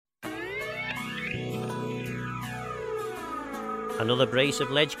Another brace of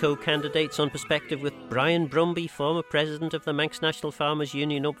Ledgeco candidates on Perspective with Brian Brumby, former president of the Manx National Farmers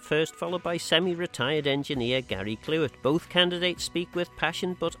Union, up first, followed by semi-retired engineer Gary Clewitt. Both candidates speak with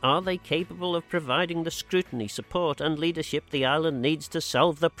passion, but are they capable of providing the scrutiny, support and leadership the island needs to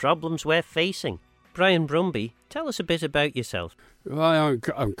solve the problems we're facing? Brian Brumby, tell us a bit about yourself. Well,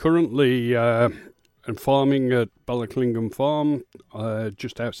 I'm currently farming at Ballaclingham Farm,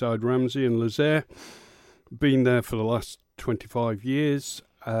 just outside Ramsey in Lezayre. Been there for the last 25 years.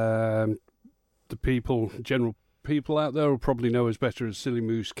 The general people out there will probably know us better as Silly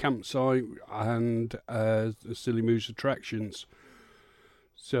Moose Campsite and the Silly Moose Attractions.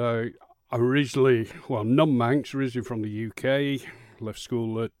 So I'm originally, non-Manx, originally from the UK, left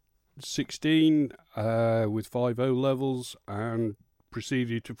school at 16 with 5 O levels and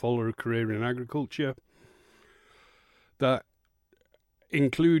proceeded to follow a career in agriculture. That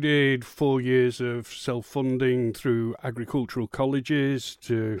included 4 years of self-funding through agricultural colleges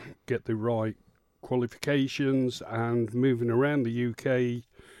to get the right qualifications and moving around the UK,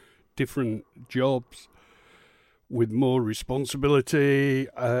 different jobs with more responsibility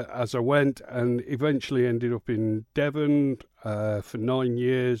as I went, and eventually ended up in Devon for 9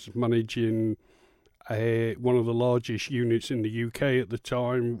 years, managing one of the largest units in the UK at the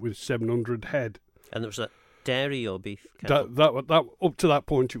time with 700 head. And there was that dairy or beef? That up to that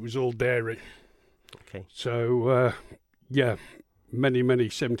point, it was all dairy. Okay. So, many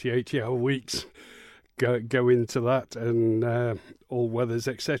 70-80 hour weeks go into that, and all weathers,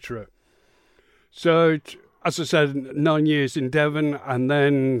 etc. So, as I said, 9 years in Devon, and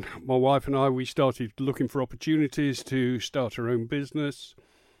then my wife and I, we started looking for opportunities to start our own business.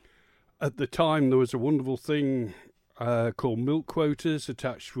 At the time, there was a wonderful thing called milk quotas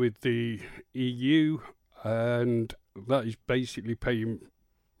attached with the EU, and that is basically paying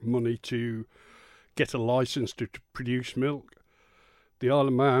money to get a licence to produce milk. The Isle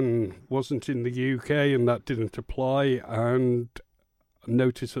of Man wasn't in the UK, and that didn't apply, and I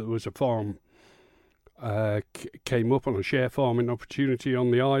noticed that there was a farm came up on a share farming opportunity on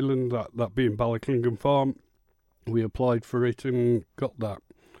the island, that being Ballaclingham Farm. We applied for it and got that.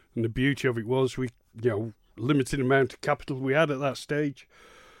 And the beauty of it was limited amount of capital we had at that stage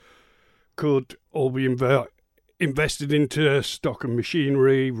could all be invested into stock and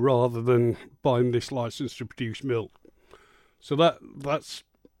machinery rather than buying this license to produce milk. So that's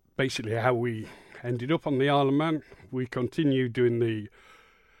basically how we ended up on the Isle of Man. We continued doing the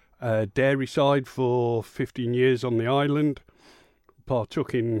dairy side for 15 years on the island,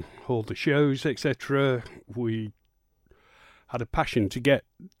 partook in all the shows, etc. We had a passion to get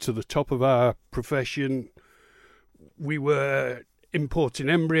to the top of our profession. We were importing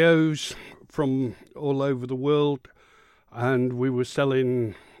embryos from all over the world, and we were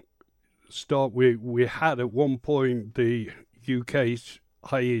selling stock. We had at one point the UK's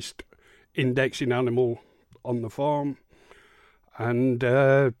highest indexing animal on the farm,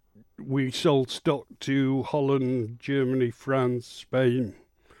 and we sold stock to Holland, Germany, France, Spain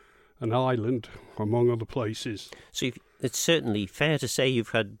and Ireland, among other places. So it's certainly fair to say you've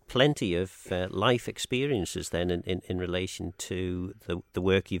had plenty of life experiences then in relation to the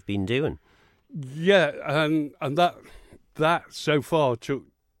work you've been doing. Yeah, and that so far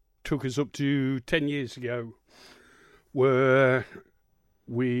took us up to 10 years ago, where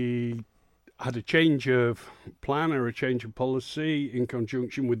we had a change of plan or a change of policy in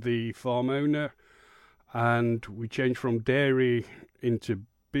conjunction with the farm owner, and we changed from dairy into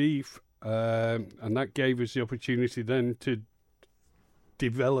beef, and that gave us the opportunity then to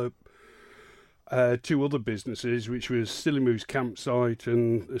develop 2 other businesses, which was Silly Moose Campsite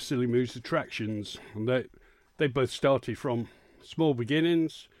and the Silly Moose Attractions, and they both started from small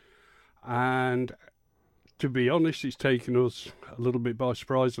beginnings, and to be honest, it's taken us a little bit by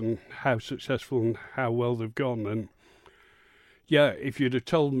surprise on how successful and how well they've gone. And if you'd have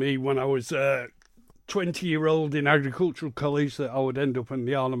told me when I was 20-year-old in agricultural college that I would end up in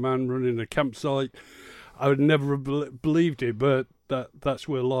the Isle of Man running a campsite, I would never have believed it, but that's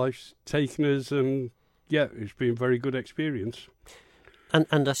where life's taken us, and it's been a very good experience.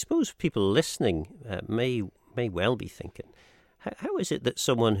 And I suppose people listening may well be thinking, how is it that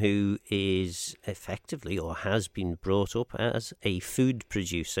someone who is effectively or has been brought up as a food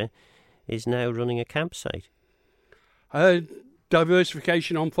producer is now running a campsite?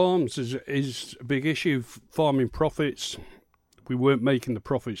 Diversification on farms is a big issue. Farming profits, we weren't making the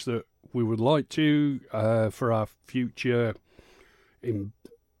profits that we would like to for our future in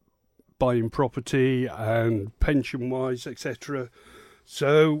buying property and pension-wise, etc.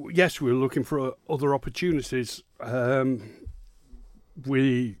 So, yes, we're looking for other opportunities.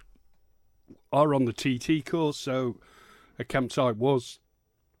 We are on the TT course, so a campsite was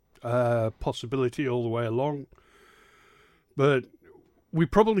a possibility all the way along. But we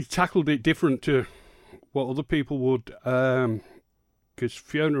probably tackled it different to what other people would, because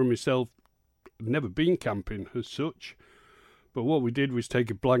Fiona and myself had never been camping as such. But what we did was take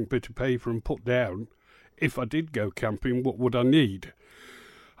a blank bit of paper and put down, if I did go camping, what would I need?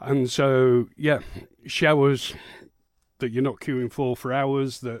 And so, yeah, showers that you're not queuing for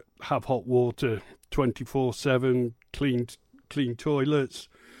hours, that have hot water 24/7, clean toilets,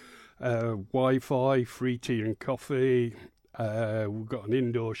 Wi-Fi, free tea and coffee. We've got an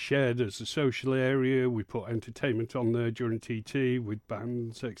indoor shed as a social area. We put entertainment on there during TT with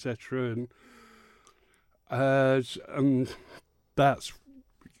bands, etc. And that's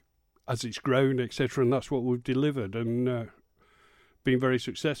as it's grown, etc. And that's what we've delivered, and been very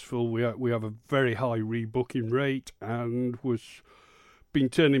successful. We have a very high rebooking rate, and was been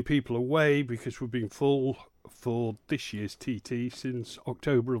turning people away because we've been full for this year's TT since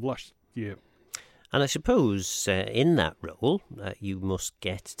October of last year. And I suppose in that role, you must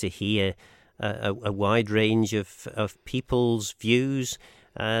get to hear a wide range of people's views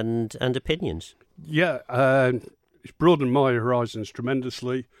and opinions. Yeah, it's broadened my horizons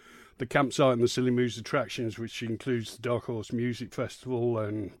tremendously. The campsite and the Silly Moose attractions, which includes the Dark Horse Music Festival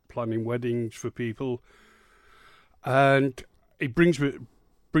and planning weddings for people. And it brings me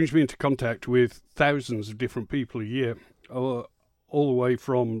into contact with thousands of different people a year, all the way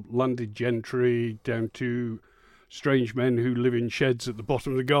from landed gentry down to strange men who live in sheds at the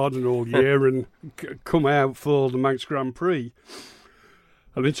bottom of the garden all year and come out for the Manx Grand Prix.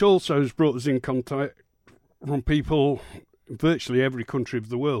 And it also has brought us in contact from people in virtually every country of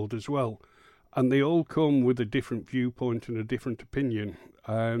the world as well. And they all come with a different viewpoint and a different opinion.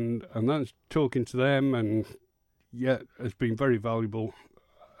 And that's talking to them, and yeah, has been very valuable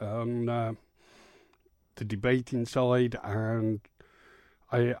on the debating side. And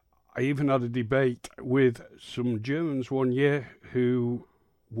I even had a debate with some Germans one year who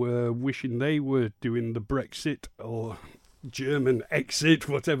were wishing they were doing the Brexit or German exit,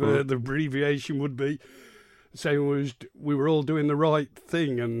 whatever the abbreviation would be, saying we were all doing the right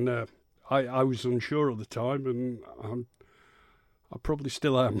thing. And I was unsure at the time, and I probably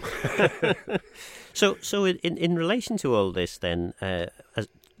still am. So in relation to all this then,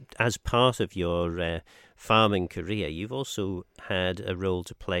 as part of your farming career, you've also had a role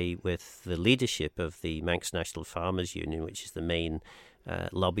to play with the leadership of the Manx National Farmers Union, which is the main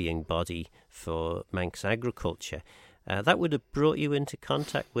lobbying body for Manx agriculture. That would have brought you into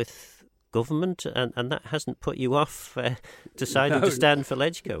contact with government, and that hasn't put you off deciding to stand for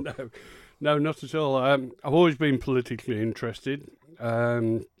LegCo? No, not at all. I've always been politically interested.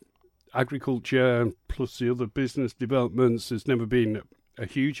 Agriculture plus the other business developments has never been a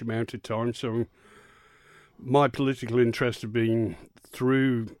huge amount of time, so my political interest has been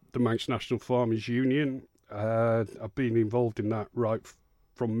through the Manx National Farmers Union. I've been involved in that right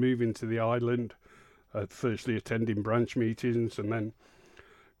from moving to the island, firstly attending branch meetings and then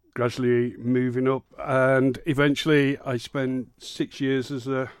gradually moving up, and eventually I spent 6 years as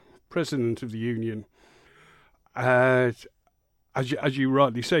a president of the union. As you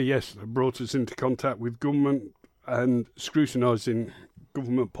rightly say, yes, it brought us into contact with government and scrutinising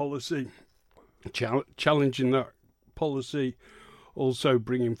government policy, challenging that policy, also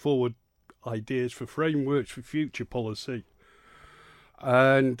bringing forward ideas for frameworks for future policy.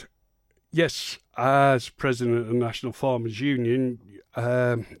 And yes, as president of the National Farmers Union,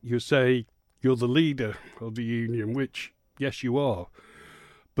 you say you're the leader of the union, which, yes, you are.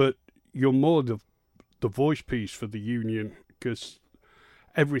 But you're more the voice piece for the union, because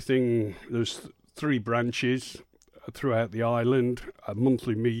there's 3 branches throughout the island,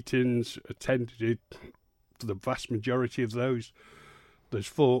 monthly meetings, attended for the vast majority of those. There's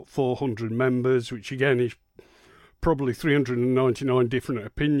 400 members, which again is probably 399 different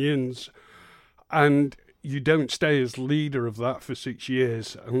opinions. And you don't stay as leader of that for 6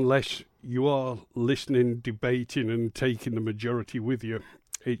 years unless you are listening, debating and taking the majority with you.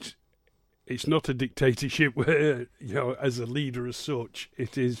 It's not a dictatorship where, as a leader as such,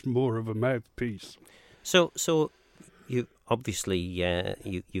 it is more of a mouthpiece. So you obviously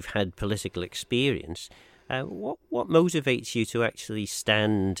you've had political experience. What motivates you to actually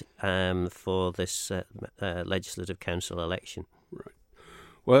stand for this Legislative Council election? Right.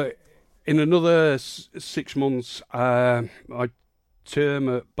 Well, in another 6 months, my term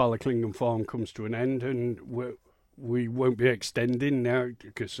at Ballaclingham Farm comes to an end, and we won't be extending now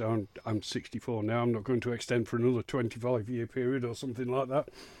because I'm 64 now. I'm not going to extend for another 25-year period or something like that.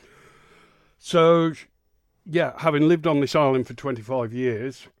 So, yeah, having lived on this island for 25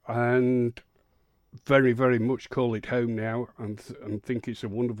 years and very, very much call it home now, and think it's a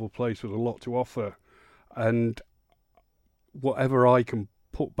wonderful place with a lot to offer. And whatever I can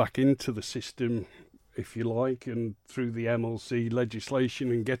put back into the system, if you like, and through the MLC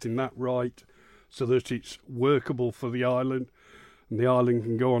legislation and getting that right so that it's workable for the island and the island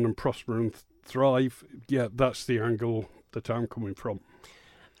can go on and prosper and thrive, that's the angle that I'm coming from.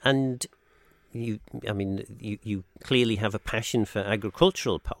 And you clearly have a passion for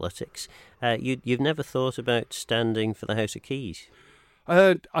agricultural politics. You've never thought about standing for the House of Keys?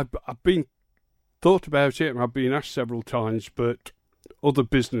 I've been thought about it, and I've been asked several times, but other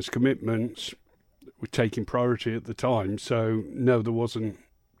business commitments were taking priority at the time. So no, there wasn't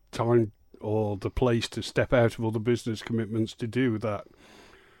time or the place to step out of other business commitments to do that.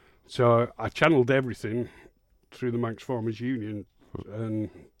 So I channeled everything through the Manx Farmers Union and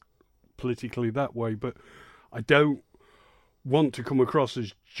politically that way, but I don't want to come across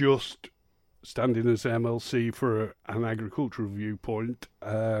as just standing as MLC for an agricultural viewpoint.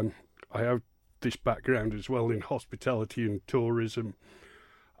 I have this background as well in hospitality and tourism.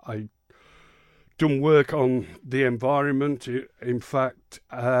 I done work on the environment. In fact,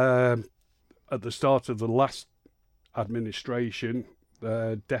 at the start of the last administration,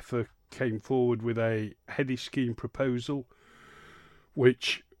 DEFRA came forward with a heady scheme proposal,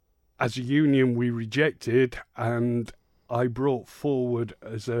 which as a union we rejected, and I brought forward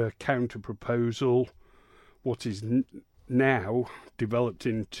as a counter proposal what is now developed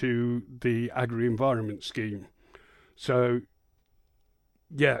into the agri-environment scheme. So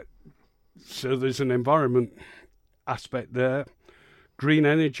there's an environment aspect there. Green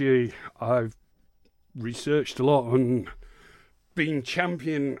energy, I've researched a lot on being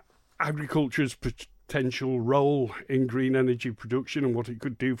champion agriculture's potential role in green energy production and what it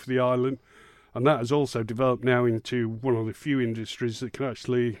could do for the island. And that has also developed now into one of the few industries that can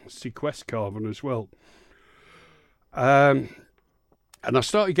actually sequester carbon as well. And I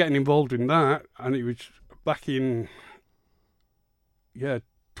started getting involved in that, and it was back in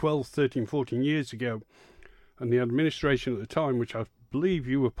 12, 13, 14 years ago. And the administration at the time, which I believe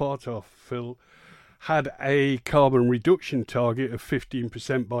you were part of, Phil, had a carbon reduction target of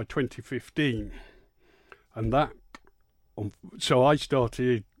 15% by 2015. And so I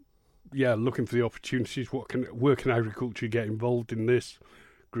started looking for the opportunities. Where can agriculture get involved in this?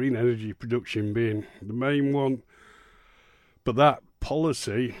 Green energy production being the main one. But that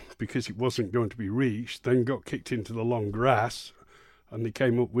policy, because it wasn't going to be reached, then got kicked into the long grass, and they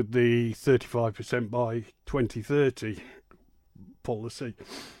came up with the 35% by 2030 policy.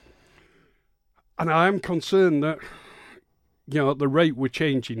 And I am concerned that, at the rate we're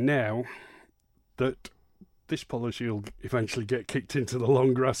changing now, that this policy will eventually get kicked into the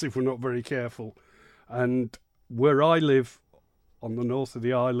long grass if we're not very careful. And where I live, on the north of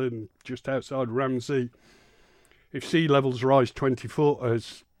the island, just outside Ramsey, if sea levels rise 20 foot,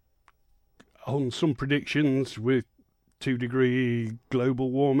 as on some predictions with 2-degree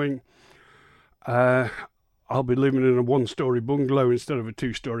global warming, I'll be living in a 1-story bungalow instead of a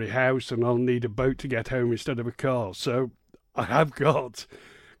 2-story house, and I'll need a boat to get home instead of a car. So I have got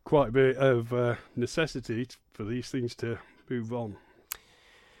quite a bit of necessity for these things to move on.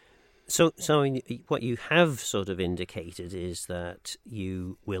 So what you have sort of indicated is that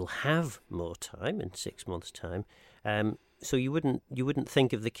you will have more time in 6 months' time. So you wouldn't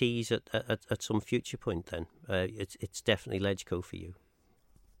think of the Keys at some future point then. It's definitely Legco for you.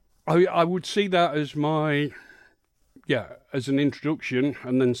 I would see that as as an introduction,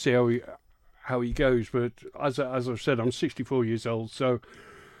 and then see how he goes. But as I've said, I'm 64 years old, so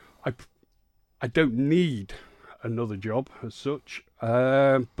I don't need another job as such.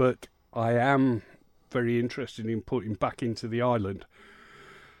 But I am very interested in putting back into the island,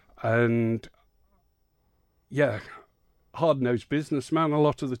 and hard-nosed businessman a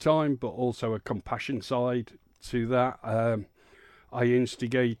lot of the time, but also a compassion side to that. I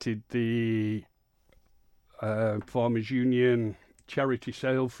instigated the Farmers Union charity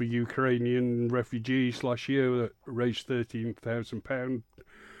sale for Ukrainian refugees last year that raised £13,000.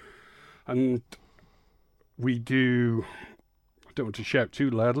 And we do, I don't want to shout too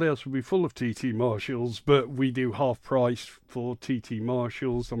loudly, else we'll be full of TT Marshals, but we do half price for TT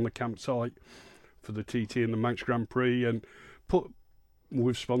Marshals on the campsite for the TT and the Manx Grand Prix, and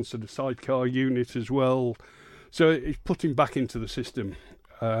we've sponsored a sidecar unit as well. So it's putting back into the system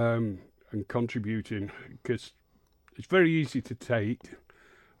and contributing, because it's very easy to take,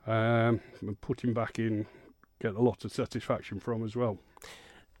 and putting back in, get a lot of satisfaction from as well.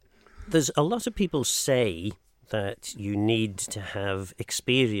 There's a lot of people say that you need to have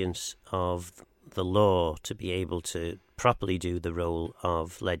experience of the law to be able to properly do the role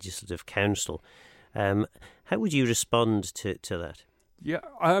of legislative council. How would you respond to that? Yeah,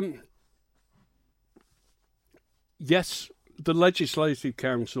 yes, the Legislative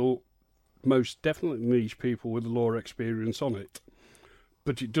Council most definitely needs people with law experience on it,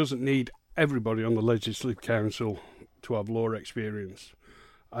 but it doesn't need everybody on the Legislative Council to have law experience.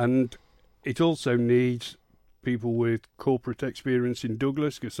 And it also needs people with corporate experience in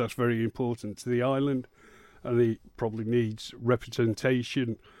Douglas, because that's very important to the island, and it probably needs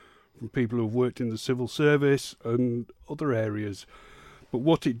representation from people who have worked in the civil service and other areas. But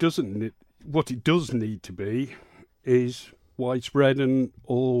what it does need to be is widespread and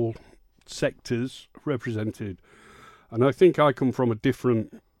all sectors represented. And I think I come from a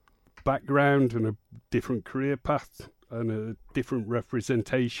different background and a different career path and a different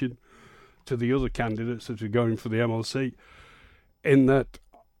representation to the other candidates that are going for the MLC, in that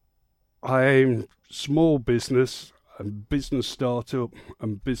I'm small business and business startup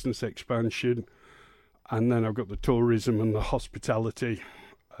and business expansion, and then I've got the tourism and the hospitality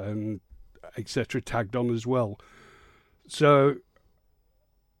and etc. tagged on as well. So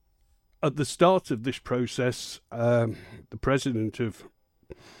at the start of this process, the president of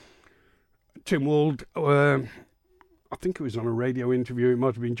Tynwald, I think it was on a radio interview, it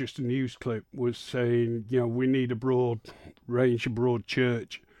might have been just a news clip, was saying, we need a broad range, a broad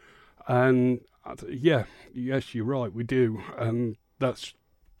church. And yes, you're right, we do. And that's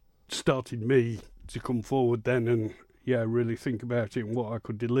started me to come forward then and, really think about it and what I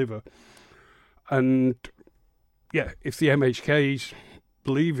could deliver. And, if the MHKs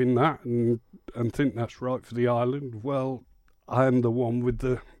believe in that and think that's right for the island, well, I'm the one with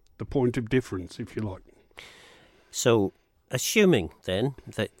the point of difference, if you like. So, assuming then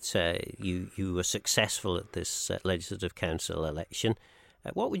that you were successful at this Legislative Council election,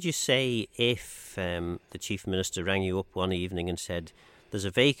 what would you say if the Chief Minister rang you up one evening and said, there's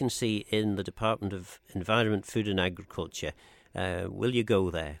a vacancy in the Department of Environment, Food and Agriculture, will you go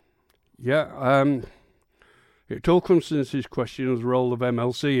there? Yeah, it all comes to this question of the role of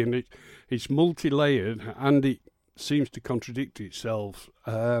MLC, and it's multi-layered and it seems to contradict itself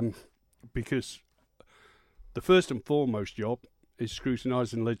because the first and foremost job is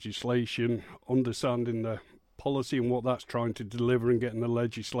scrutinising legislation, understanding the policy and what that's trying to deliver and getting the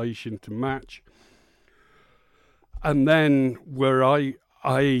legislation to match. And then where I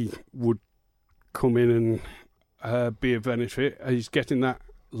would come in and be a benefit is getting that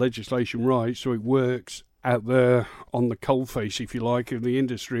legislation right so it works out there on the coalface, if you like, of the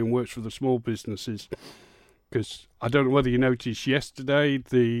industry and works for the small businesses. Because I don't know whether you noticed yesterday,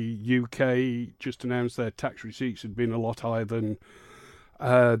 the UK just announced their tax receipts had been a lot higher than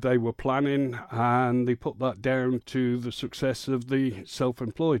they were planning, and they put that down to the success of the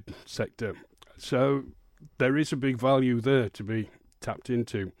self-employed sector. So there is a big value there to be tapped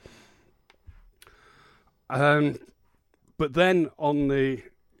into. But then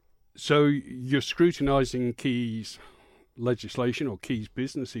so you're scrutinising Keys legislation or Keys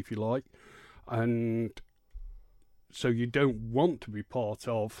business, if you like, and so you don't want to be part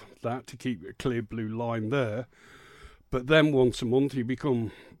of that to keep a clear blue line there. But then once a month you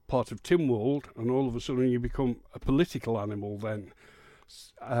become part of Tynwald, and all of a sudden you become a political animal then.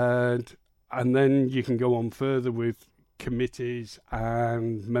 And then you can go on further with committees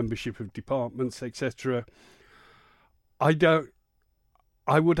and membership of departments, etc.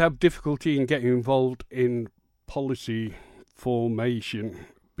 I would have difficulty in getting involved in policy formation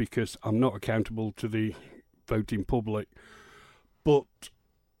because I'm not accountable to the voting public, but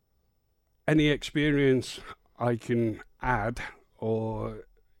any experience I can add or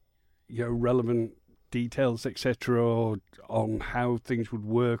relevant details, etc., or on how things would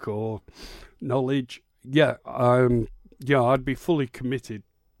work or knowledge, I'd be fully committed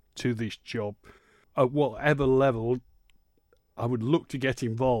to this job. At whatever level, I would look to get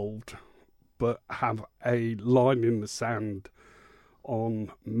involved, but have a line in the sand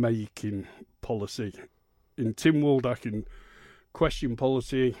on making policy. In Tynwald, I can question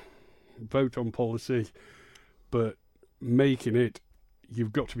policy, vote on policy, but making it,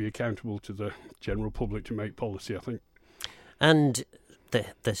 you've got to be accountable to the general public to make policy, I think. And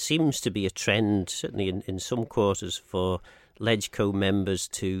there seems to be a trend, certainly in some quarters, for LegCo members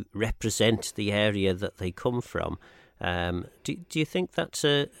to represent the area that they come from. Do you think that's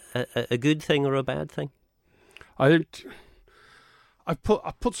a good thing or a bad thing? I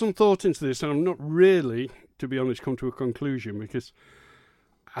put some thought into this, and I'm not really, to be honest, come to a conclusion, because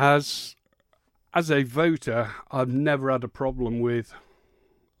as a voter, I've never had a problem with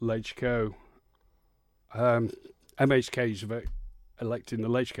LegCo, MHKs electing the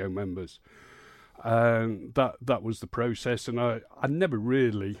LegCo members. And that was the process, and I never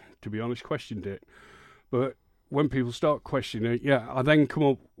really, to be honest, questioned it. But when people start questioning it, I then come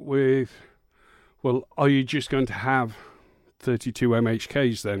up with, well, are you just going to have 32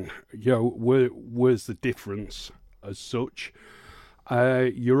 MHKs then? Where's the difference as such?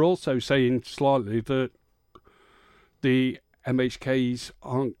 You're also saying slightly that the MHKs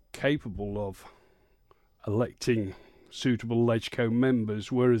aren't capable of electing suitable LegCo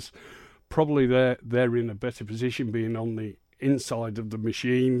members, whereas probably they're in a better position being on the inside of the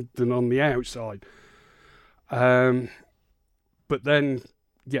machine than on the outside. But then,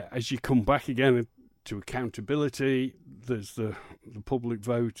 as you come back again to accountability, there's the public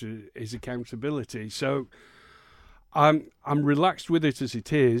vote is accountability. So I'm relaxed with it as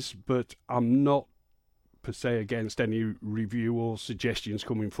it is, but I'm not per se against any review or suggestions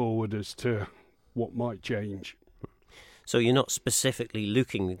coming forward as to what might change. So you're not specifically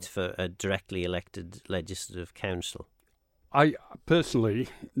looking for a directly elected legislative council? I personally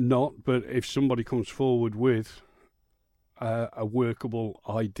not, but if somebody comes forward with a workable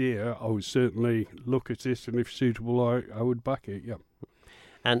idea, I would certainly look at it, and if suitable, I would back it. Yeah.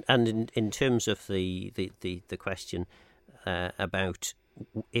 And in terms of the question about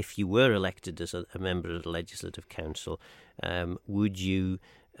if you were elected as a member of the Legislative Council, would you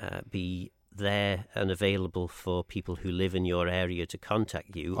be there and available for people who live in your area to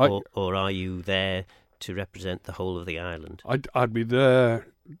contact you, or are you there to represent the whole of the island? I'd be there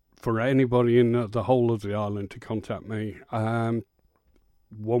for anybody in the whole of the island to contact me. One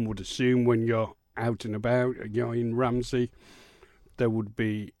would assume when you're out and about, in Ramsey, there would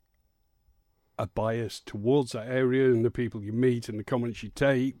be a bias towards that area and the people you meet and the comments you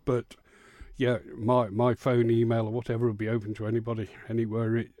take, but my phone, email or whatever will be open to anybody,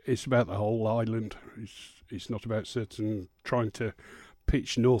 anywhere. It's about the whole island. It's not about trying to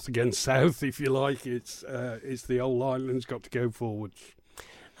pitch north against south, if you like. It's the whole island's got to go forward.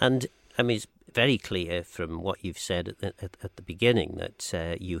 And I mean, it's very clear from what you've said at the beginning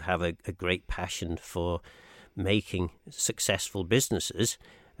that you have a great passion for making successful businesses.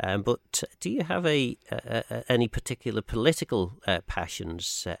 But do you have any particular political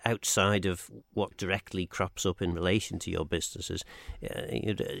passions outside of what directly crops up in relation to your businesses?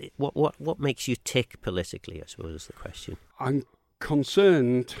 What makes you tick politically, I suppose, is the question. I'm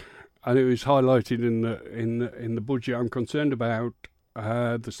concerned, and it was highlighted in the budget. I'm concerned about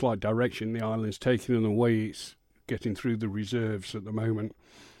the slight direction the island's taking and the way it's getting through the reserves at the moment.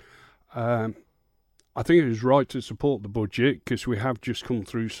 I think it is right to support the budget because we have just come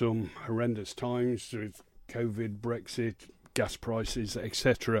through some horrendous times with COVID, Brexit, gas prices,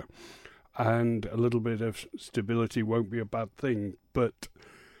 etc. And a little bit of stability won't be a bad thing.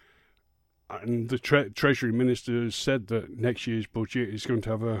 And the Treasury Minister has said that next year's budget is going to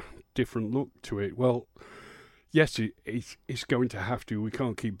have a different look to it. Well, yes, it's going to have to. We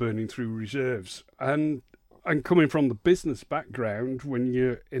can't keep burning through reserves. And coming from the business background, when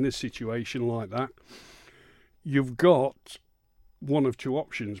you're in a situation like that, you've got one of two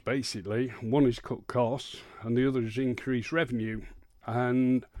options, basically. One is cut costs, and the other is increase revenue.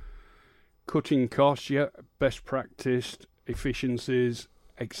 And cutting costs, best practice, efficiencies,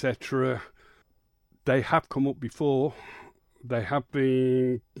 etc., they have come up before. They have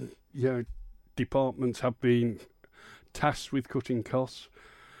been, departments have been tasked with cutting costs.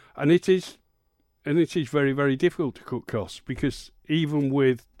 And it is very, very difficult to cut costs because even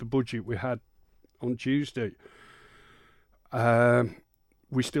with the budget we had on Tuesday,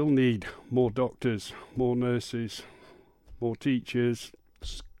 we still need more doctors, more nurses, more teachers,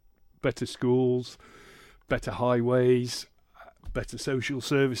 better schools, better highways, better social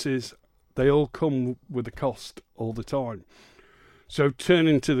services. They all come with a cost all the time. So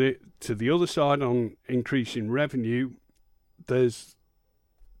turning to the other side on increasing revenue, there's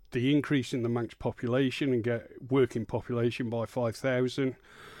the increase in the Manx population and get working population by 5,000.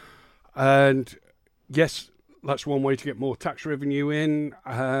 And yes, that's one way to get more tax revenue in.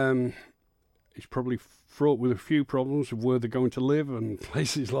 It's probably fraught with a few problems of where they're going to live and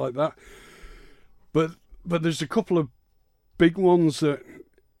places like that. But there's a couple of big ones that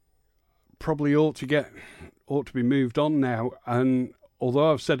probably ought to be moved on now. And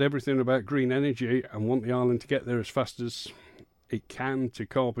although I've said everything about green energy and want the island to get there as fast as it can to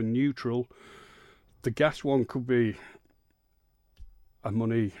carbon neutral, the gas one could be a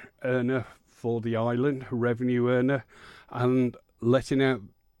money earner for the island, a revenue earner, and renting out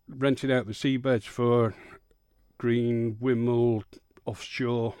the seabeds for green windmill,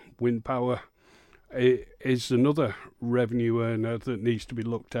 offshore wind power is another revenue earner that needs to be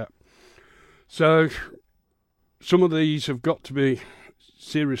looked at. So some of these have got to be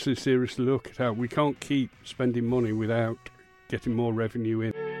seriously look at how we can't keep spending money without getting more revenue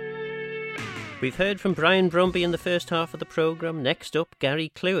in. We've heard from Brian Brumby in the first half of the programme. Next up, Gary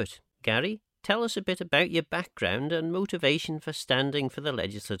Clewett. Gary, tell us a bit about your background and motivation for standing for the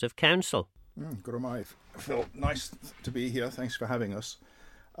Legislative Council. Good on my Phil. Nice to be here. Thanks for having us.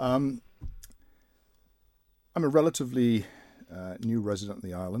 I'm a relatively new resident of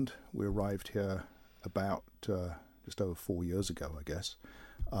the island. We arrived here about just over 4 years ago, I guess,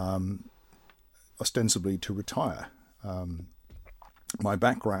 ostensibly to retire. My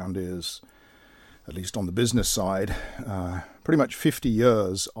background is, at least on the business side, pretty much 50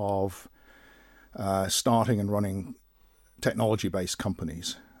 years of starting and running technology-based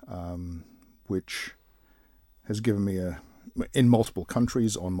companies, which has given me in multiple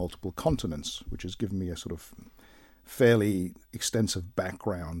countries on multiple continents, which has given me a sort of fairly extensive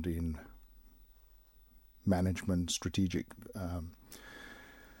background in management, strategic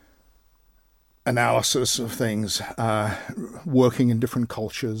analysis of things, working in different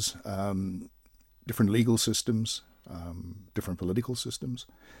cultures, different legal systems, different political systems.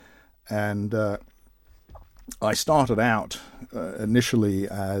 And I started out initially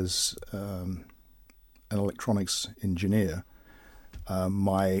as an electronics engineer.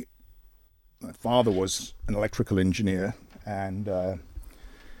 My father was an electrical engineer, and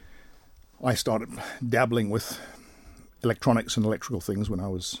I started dabbling with electronics and electrical things when I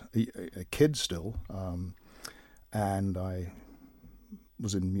was a kid still, and I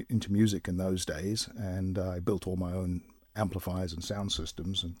was into music in those days, and I built all my own amplifiers and sound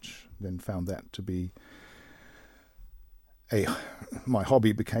systems, and then found that to be my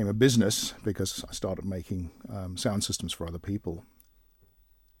hobby became a business because I started making sound systems for other people.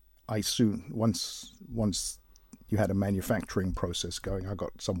 Once you had a manufacturing process going, I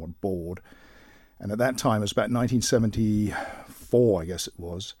got somewhat bored. And at that time, it was about 1974, I guess it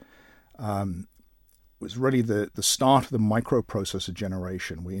was really the start of the microprocessor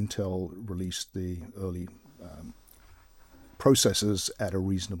generation, where Intel released the early processors at a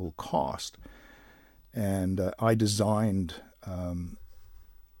reasonable cost. And I designed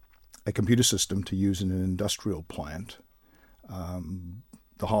a computer system to use in an industrial plant,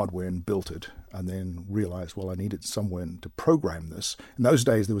 the hardware, and built it, and then realized, well, I needed someone to program this. In those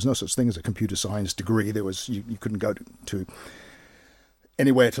days, there was no such thing as a computer science degree. There was you couldn't go to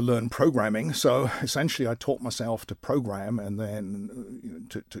anywhere to learn programming. So essentially, I taught myself to program, and then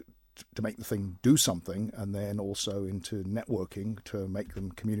to make the thing do something, and then also into networking to make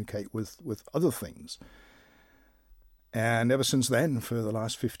them communicate with other things. And ever since then, for the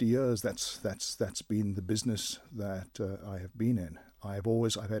last 50 years, that's been the business that I have been in. I've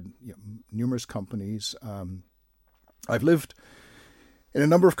had numerous companies. I've lived in a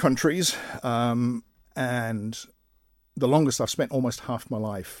number of countries, and the longest I've spent almost half my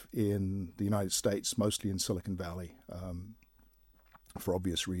life in the United States, mostly in Silicon Valley, for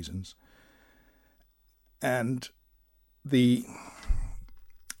obvious reasons. And I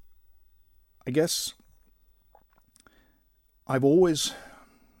guess I've always,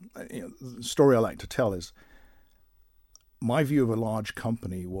 the story I like to tell is, my view of a large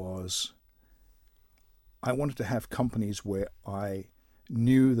company was I wanted to have companies where I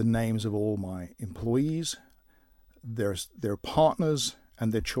knew the names of all my employees, their partners,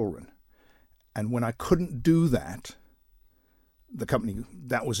 and their children. And when I couldn't do that, the company,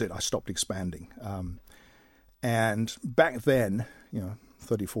 that was it. I stopped expanding. And back then,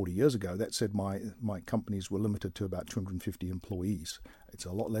 30, 40 years ago, that said my companies were limited to about 250 employees. It's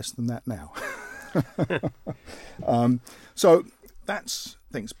a lot less than that now. So that's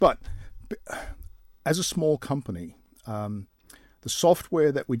things. But as a small company, the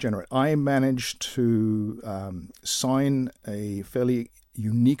software that we generate, I managed to sign a fairly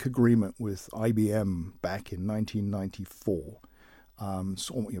unique agreement with IBM back in 1994.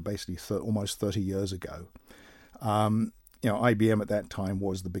 So basically almost 30 years ago. IBM at that time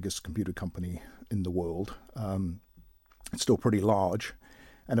was the biggest computer company in the world. It's still pretty large,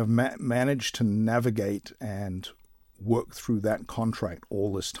 and have managed to navigate and work through that contract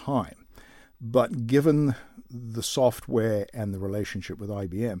all this time. But given the software and the relationship with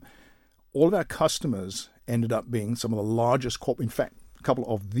IBM, all of our customers ended up being some of the largest, in fact, a couple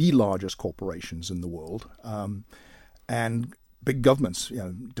of the largest corporations in the world, and big governments,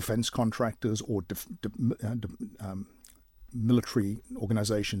 defense contractors or military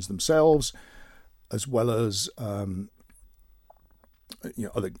organizations themselves, as well as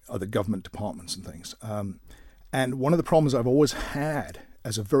other government departments and things. And one of the problems I've always had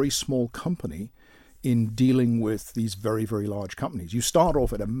as a very small company in dealing with these very, very large companies, you start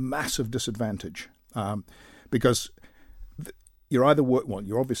off at a massive disadvantage because you're either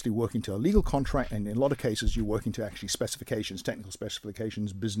you're obviously working to a legal contract, and in a lot of cases you're working to actually specifications, technical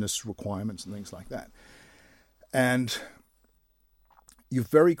specifications, business requirements, and things like that. And you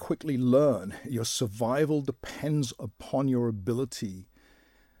very quickly learn your survival depends upon your ability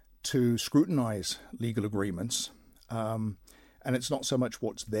to scrutinize legal agreements. And it's not so much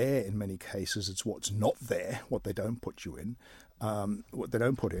what's there in many cases, it's what's not there, what they don't put you in, what they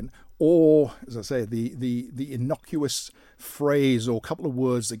don't put in. Or, as I say, the innocuous phrase or couple of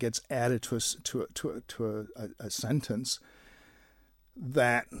words that gets added to a sentence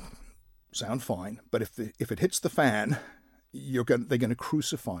that sound fine, but if it hits the fan, they're going to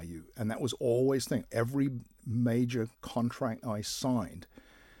crucify you. And that was always the thing. Every major contract I signed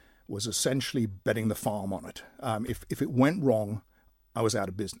was essentially betting the farm on it. If it went wrong, I was out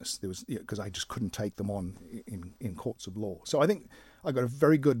of business. There was because I just couldn't take them on in courts of law. So I think I got a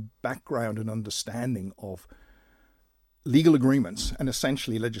very good background and understanding of legal agreements, and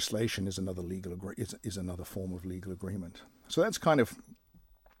essentially legislation is another is another form of legal agreement. So that's kind of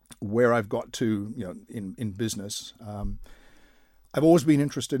where I've got to, in business. I've always been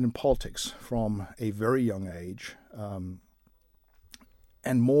interested in politics from a very young age.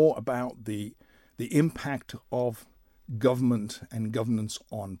 And more about the impact of government and governance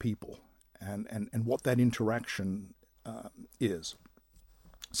on people and what that interaction is.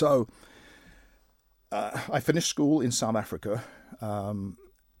 So I finished school in South Africa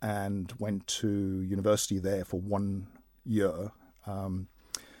and went to university there for 1 year.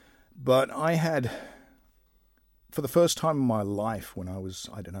 But I had, for the first time in my life when I was,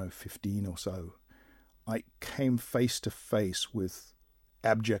 15 or so, I came face to face with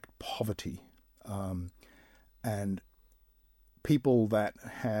abject poverty, and people that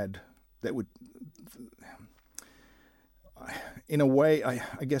would, in a way,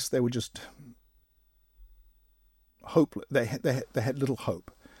 I guess they were just hopeless. They had little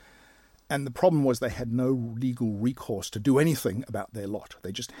hope, and the problem was they had no legal recourse to do anything about their lot.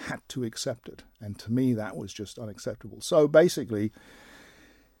 They just had to accept it, and to me that was just unacceptable. So basically,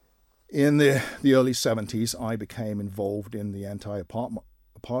 in the early 70s, I became involved in the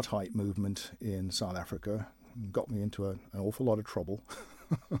anti-apartheid movement in South Africa. It got me into an awful lot of trouble.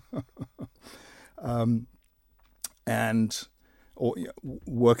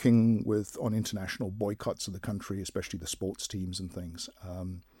 Working on international boycotts of the country, especially the sports teams and things.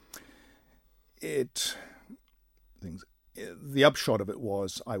 The upshot of it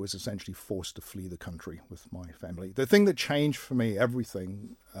was I was essentially forced to flee the country with my family. The thing that changed for me,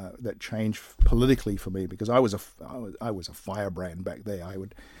 everything that changed politically for me, because I was a firebrand back there.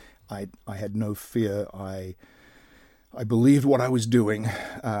 I had no fear. I believed what I was doing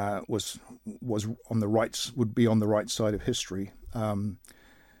was on the right, would be on the right side of history.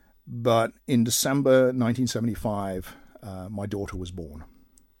 But in December 1975, my daughter was born,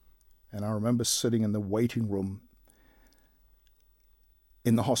 and I remember sitting in the waiting room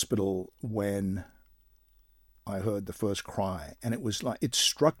in the hospital when I heard the first cry, and it was like, it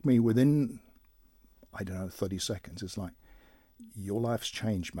struck me within, 30 seconds. It's like, your life's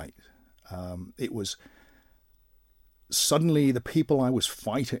changed, mate. It was suddenly the people I was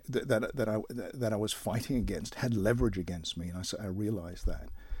fighting, that I was fighting against, had leverage against me, and I realized that,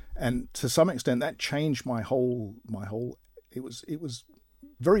 and to some extent that changed my whole. It was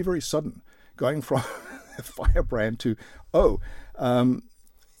very, very sudden, going from a firebrand to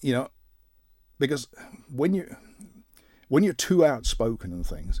because when you're too outspoken and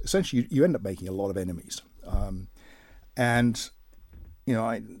things, essentially you end up making a lot of enemies. And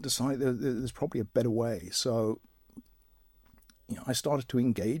I decided there's probably a better way. So I started to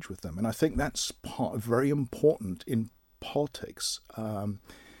engage with them, and I think that's very important in politics.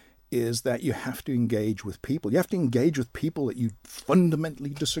 Is that you have to engage with people. You have to engage with people that you fundamentally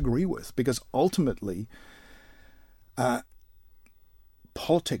disagree with, because ultimately,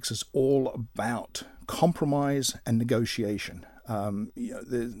 politics is all about compromise and negotiation. I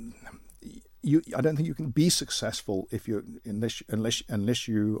don't think you can be successful unless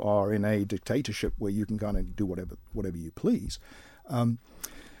you are in a dictatorship where you can kind of do whatever you please. And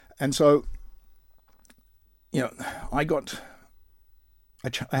so, I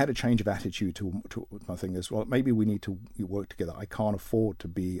had a change of attitude to my thing as well. Maybe we need to work together. I can't afford to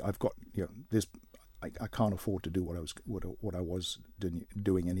be. I've got this. I can't afford to do what I was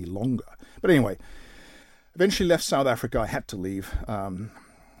doing any longer. But anyway, eventually left South Africa. I had to leave,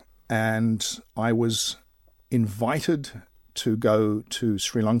 and I was invited to go to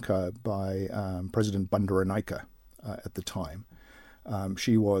Sri Lanka by President Bandaranaike at the time.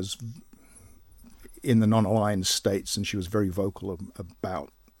 She was in the non-aligned states, and she was very vocal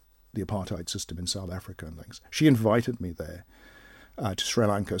about the apartheid system in South Africa and things. She invited me there, to Sri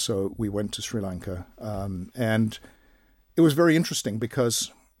Lanka. So we went to Sri Lanka, and it was very interesting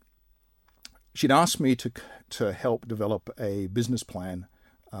because she'd asked me to help develop a business plan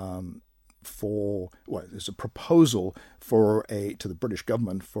there's a proposal to the British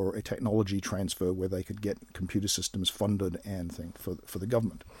government for a technology transfer where they could get computer systems funded and things for the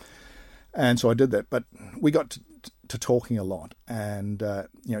government. And so I did that, but we got to talking a lot. And,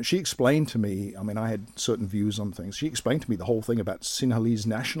 she explained to me, I mean, I had certain views on things. She explained to me the whole thing about Sinhalese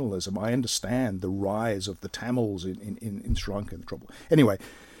nationalism. I understand the rise of the Tamils in Sri Lanka and the trouble. Anyway,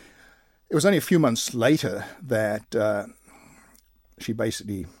 it was only a few months later that she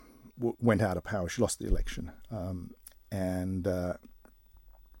basically went out of power. She lost the election. And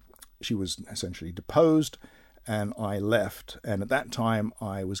she was essentially deposed. And I left, and at that time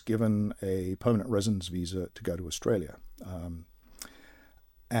I was given a permanent residence visa to go to Australia,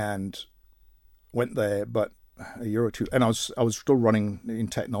 and went there. But a year or two, and I was still running in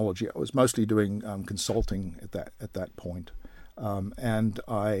technology. I was mostly doing consulting at that point, and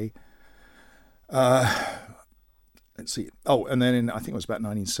I let's see. Oh, and then I think it was about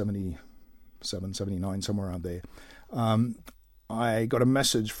 1977, 79, somewhere around there. I got a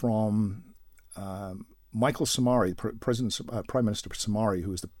message from Michael Somare, Prime Minister Somare, who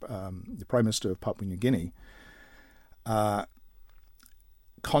was the Prime Minister of Papua New Guinea,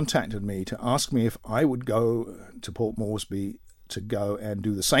 contacted me to ask me if I would go to Port Moresby to go and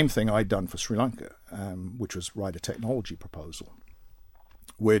do the same thing I'd done for Sri Lanka, which was write a technology proposal,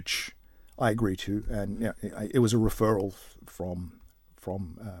 which I agreed to, and it was a referral from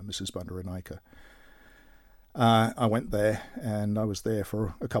Mrs. Bandaranaike. I went there, and I was there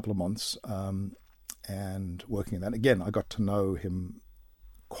for a couple of months. And working in that, again, I got to know him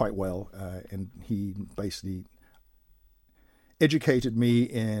quite well, and he basically educated me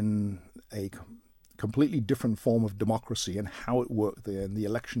in a completely different form of democracy and how it worked there and the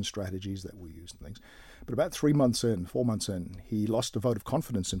election strategies that we used and things. But about 4 months in, he lost a vote of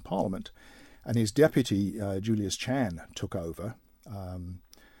confidence in Parliament, and his deputy, Julius Chan, took over,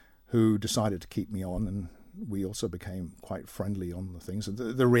 who decided to keep me on, and we also became quite friendly on the things.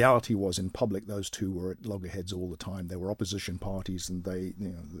 The reality was, in public, those two were at loggerheads all the time. They were opposition parties, and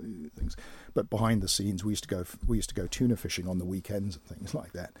things. But behind the scenes, we used to go tuna fishing on the weekends and things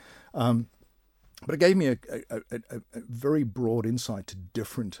like that. But it gave me a very broad insight to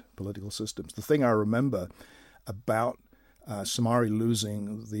different political systems. The thing I remember about Somare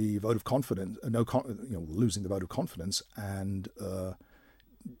losing the vote of confidence, losing the vote of confidence, and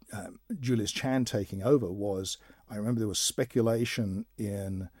Julius Chan taking over was, I remember there was speculation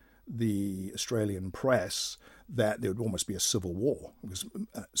in the Australian press that there would almost be a civil war, because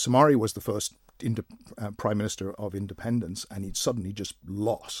Somare was the first Prime Minister of independence, and he'd suddenly just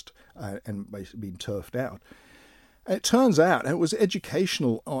lost and basically been turfed out. And it turns out, and it was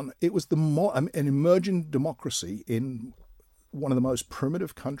educational it was an emergent democracy in one of the most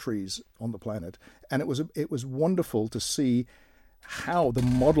primitive countries on the planet, and it was wonderful to see how the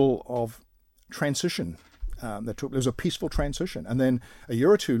model of transition there was a peaceful transition. And then a year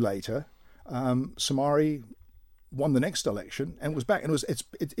or two later, Somare won the next election and was back, and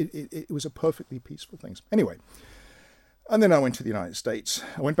it was a perfectly peaceful thing. Anyway, and then I went to the United States.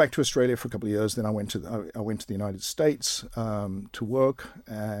 I went back to Australia for a couple of years. Then I went to the United States to work,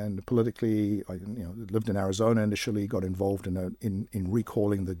 and politically, I lived in Arizona initially. Got involved in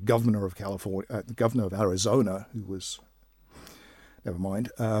recalling the governor of California, the governor of Arizona, who was. Never mind.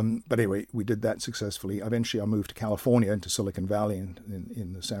 But anyway, we did that successfully. Eventually, I moved to California, into Silicon Valley,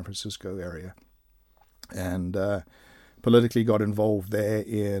 in the San Francisco area, and politically got involved there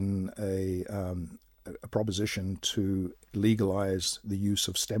in a proposition to legalize the use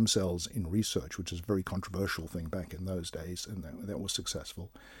of stem cells in research, which is a very controversial thing back in those days, and that was successful.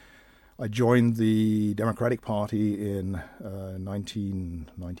 I joined the Democratic Party in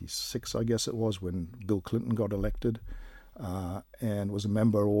 1996, I guess it was, when Bill Clinton got elected. And was a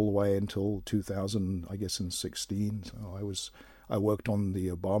member all the way until 2000, I guess, in 2016. So I worked on the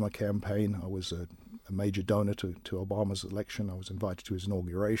Obama campaign. I was a major donor to Obama's election. I was invited to his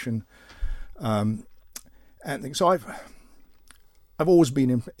inauguration, and so I've always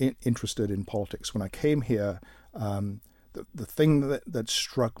been interested in politics. When I came here, the thing that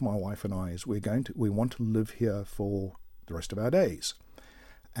struck my wife and I is we want to live here for the rest of our days,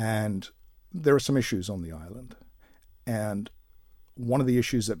 and there are some issues on the island. And one of the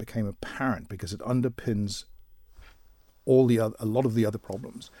issues that became apparent, because it underpins a lot of the other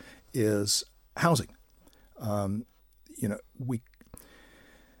problems, is housing.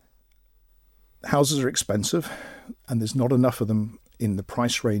 Houses are expensive, and there's not enough of them in the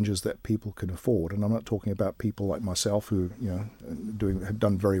price ranges that people can afford. And I'm not talking about people like myself who have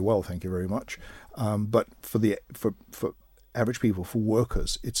done very well, thank you very much. But for average people, for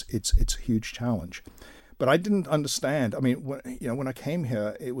workers, it's a huge challenge. But I didn't understand. I mean, when I came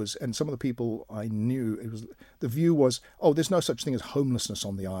here, it was, and some of the people I knew, it was, the view was, oh, there's no such thing as homelessness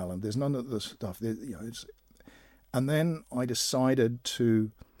on the island. There's none of this stuff. And then I decided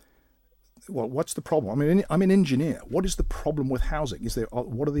to, well, what's the problem? I mean, I'm an engineer. What is the problem with housing?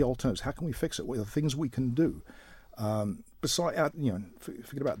 What are the alternatives? How can we fix it? What are the things we can do? Besides,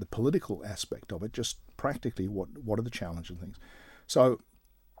 forget about the political aspect of it. Just practically, what are the challenges and things? So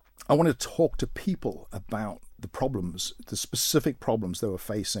I wanted to talk to people about the problems, the specific problems they were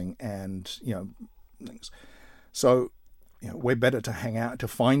facing, and things. So we're better to hang out, to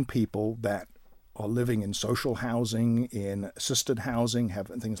find people that are living in social housing, in assisted housing, have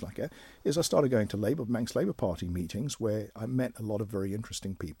things like that. Is I started going to Manx Labour Party meetings where I met a lot of very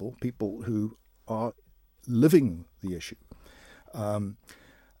interesting people who are living the issue,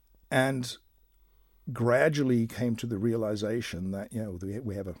 and gradually came to the realization that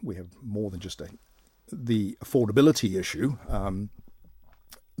we have more than just the affordability issue.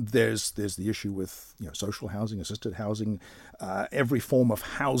 There's the issue with social housing, assisted housing, every form of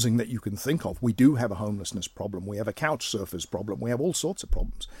housing that you can think of. We do have a homelessness problem. We have a couch surfers problem. We have all sorts of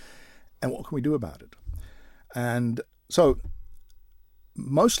problems. And what can we do about it? And so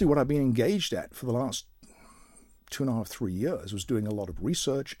mostly what I've been engaged at for the last 2.5, 3 years was doing a lot of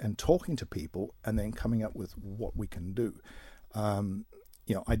research and talking to people and then coming up with what we can do. I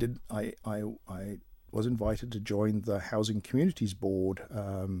was invited to join the Housing Communities Board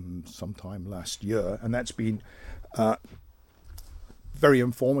sometime last year, and that's been very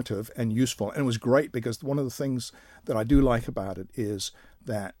informative and useful. And it was great because one of the things that I do like about it is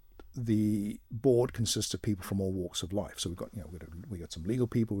that the board consists of people from all walks of life. So we got some legal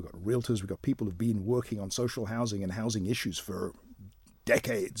people, we've got realtors, we've got people who've been working on social housing and housing issues for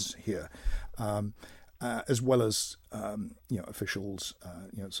decades here, as well as officials,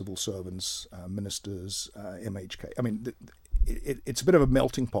 civil servants, ministers, MHK. I mean, it's a bit of a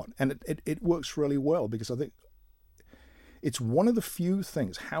melting pot, and it works really well because I think it's one of the few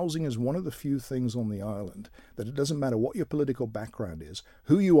things, housing is one of the few things on the island that it doesn't matter what your political background is,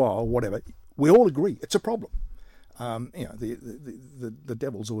 who you are, whatever, we all agree it's a problem. The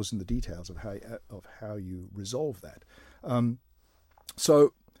devil's always in the details of how you resolve that.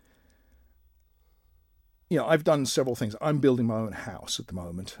 I've done several things. I'm building my own house at the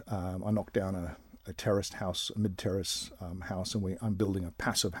moment. I knocked down a terraced house, a mid-terrace house, and I'm building a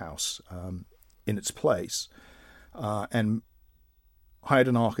passive house in its place. And hired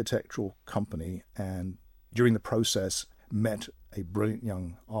an architectural company, and during the process met a brilliant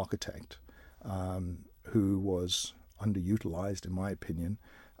young architect who was underutilized, in my opinion,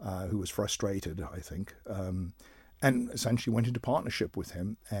 who was frustrated, I think, and essentially went into partnership with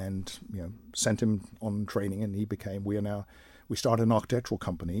him and sent him on training, and we started an architectural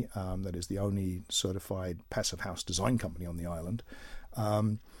company that is the only certified passive house design company on the island.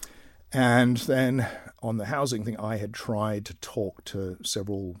 And then on the housing thing, I had tried to talk to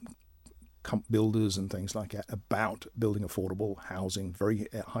several builders and things like that about building affordable housing, very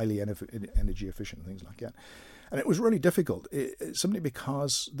highly energy efficient, things like that. And it was really difficult, simply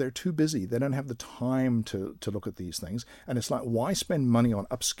because they're too busy. They don't have the time to look at these things. And it's like, why spend money on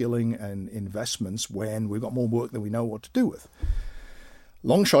upskilling and investments when we've got more work than we know what to do with?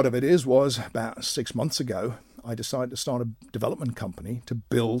 Long shot of it was about 6 months ago, I decided to start a development company to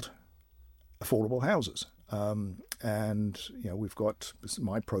build affordable houses. We've got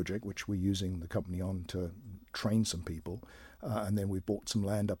my project, which we're using the company on to train some people. And then we bought some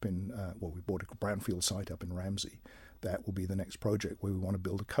land up we bought a brownfield site up in Ramsey. That will be the next project where we want to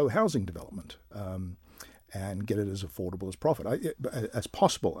build a co-housing development and get it as affordable as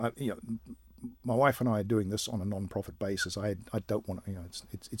possible. My wife and I are doing this on a non-profit basis. I don't want to,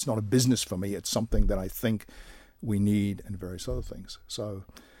 it's not a business for me. It's something that I think we need and various other things. So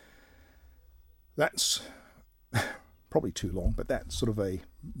that's probably too long, but that's sort of a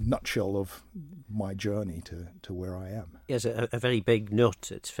nutshell of my journey to where I am. Yes, a very big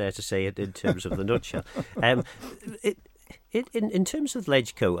nut, it's fair to say, in terms of the nutshell. In terms of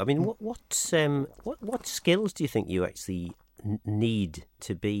LegCo, I mean, what skills do you think you actually need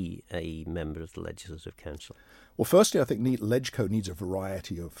to be a member of the Legislative Council? Well, firstly, I think LegCo needs a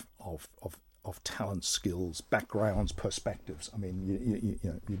variety of talents, skills, backgrounds, perspectives. I mean,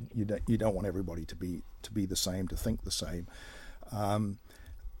 you don't want everybody to be the same, to think the same,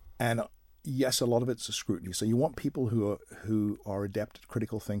 and yes, a lot of it's a scrutiny. So you want people who are adept at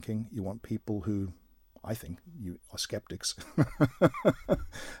critical thinking. You want people who I think you are skeptics,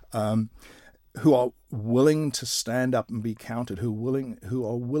 who are willing to stand up and be counted, who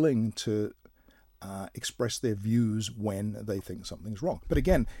are willing to express their views when they think something's wrong. But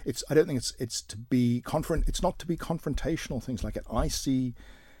again, I don't think it's to be it's not to be confrontational, things like it. I see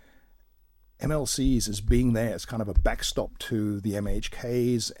MLCs as being there as kind of a backstop to the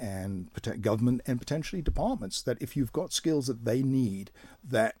MHKs and government and potentially departments, that if you've got skills that they need,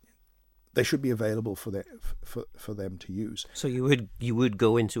 that they should be available for them to use. So you would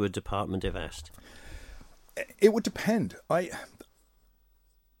go into a department if asked? It would depend.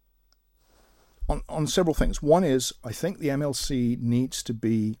 On several things. One is, I think the MLC needs to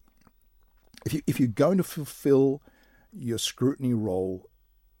be, if you're going to fulfill your scrutiny role,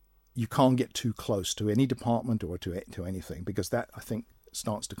 you can't get too close to any department or to anything, because that, I think,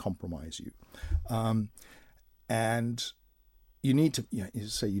 starts to compromise you. And you need to,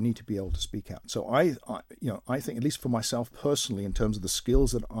 you need to be able to speak out. So I think, at least for myself personally, in terms of the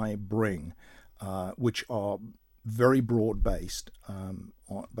skills that I bring, which are very broad based,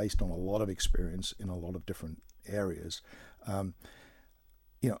 based on a lot of experience in a lot of different areas,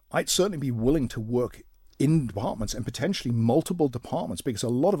 I'd certainly be willing to work in departments and potentially multiple departments, because a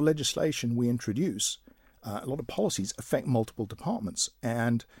lot of legislation we introduce, a lot of policies affect multiple departments.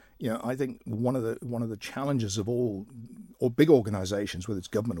 And I think one of the challenges of all big organizations, whether it's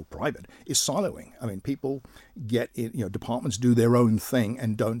government or private, is siloing. I mean, people get in, departments do their own thing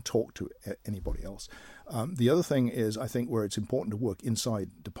and don't talk to anybody else. The other thing is, I think, where it's important to work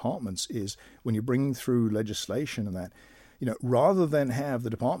inside departments is when you're bringing through legislation and that, rather than have the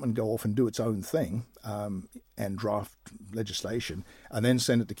department go off and do its own thing and draft legislation and then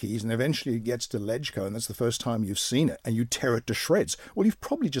send it to Keys, and eventually it gets to LegCo, and that's the first time you've seen it, and you tear it to shreds. Well, you've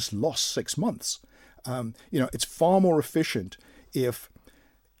probably just lost 6 months. It's far more efficient if,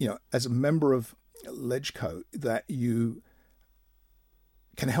 as a member of LegCo, that you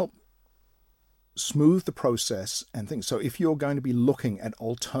can help smooth the process and things. So if you're going to be looking at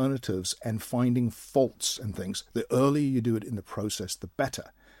alternatives and finding faults and things, the earlier you do it in the process, the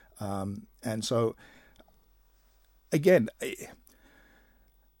better. And so, again,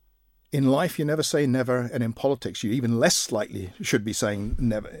 in life, you never say never, and in politics, you even less likely should be saying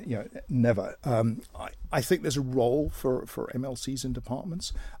never. Never. I think there's a role for MLCs in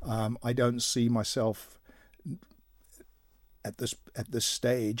departments. I don't see myself at this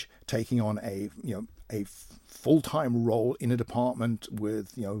stage taking on a full-time role in a department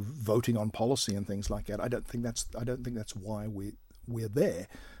with voting on policy and things like that. I don't think that's why we're there.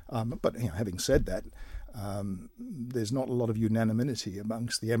 But having said that, there's not a lot of unanimity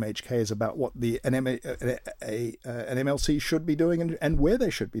amongst the MHKs about what an MLC should be doing and where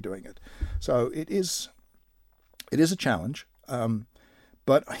they should be doing it. So it is a challenge.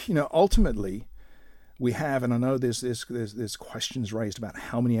 But ultimately, we have, and I know there's questions raised about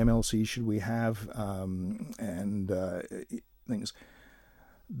how many MLCs should we have, and things.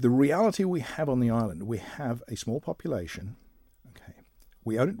 The reality we have on the island, we have a small population. Okay,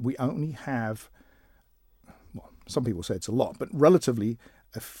 we only have, well, some people say it's a lot, but relatively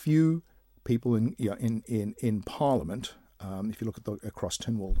a few people in Parliament. If you look at across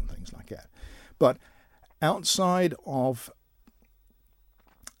Tynwald and things like that, but outside of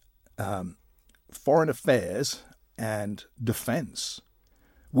foreign affairs and defense,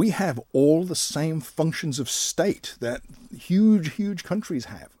 we have all the same functions of state that huge countries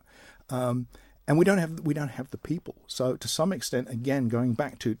have, and we don't have the people. So to some extent, again, going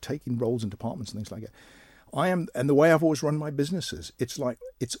back to taking roles in departments and things like that, and the way I've always run my businesses, it's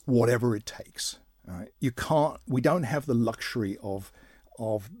whatever it takes. All right, we don't have the luxury of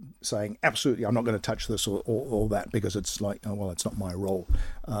saying absolutely I'm not going to touch this or that, because it's like, oh well, it's not my role.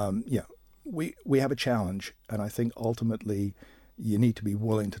 We have a challenge, and I think ultimately you need to be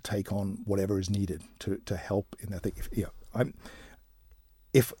willing to take on whatever is needed to help in that thing.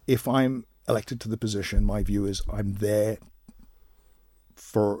 If I'm elected to the position, my view is I'm there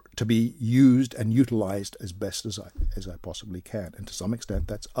to be used and utilized as best as I possibly can, and to some extent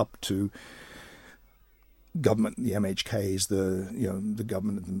that's up to government, the MHKs, the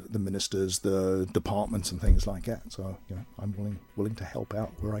government, the ministers, the departments, and things like that. So I'm willing to help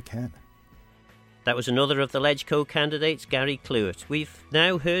out where I can. That was another of the LegCo candidates, Gary Clewitt. We've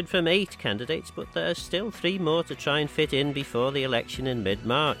now heard from 8 candidates, but there are still 3 more to try and fit in before the election in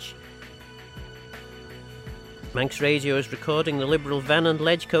mid-March. Manx Radio is recording the Liberal Van and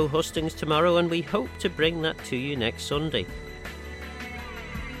LegCo hustings tomorrow, and we hope to bring that to you next Sunday.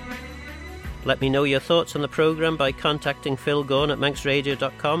 Let me know your thoughts on the programme by contacting Phil Gorn at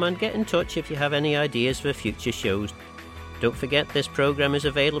manxradio.com, and get in touch if you have any ideas for future shows. Don't forget this programme is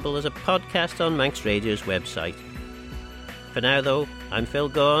available as a podcast on Manx Radio's website. For now though, I'm Phil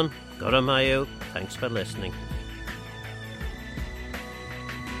Gorn, Goramayo, thanks for listening.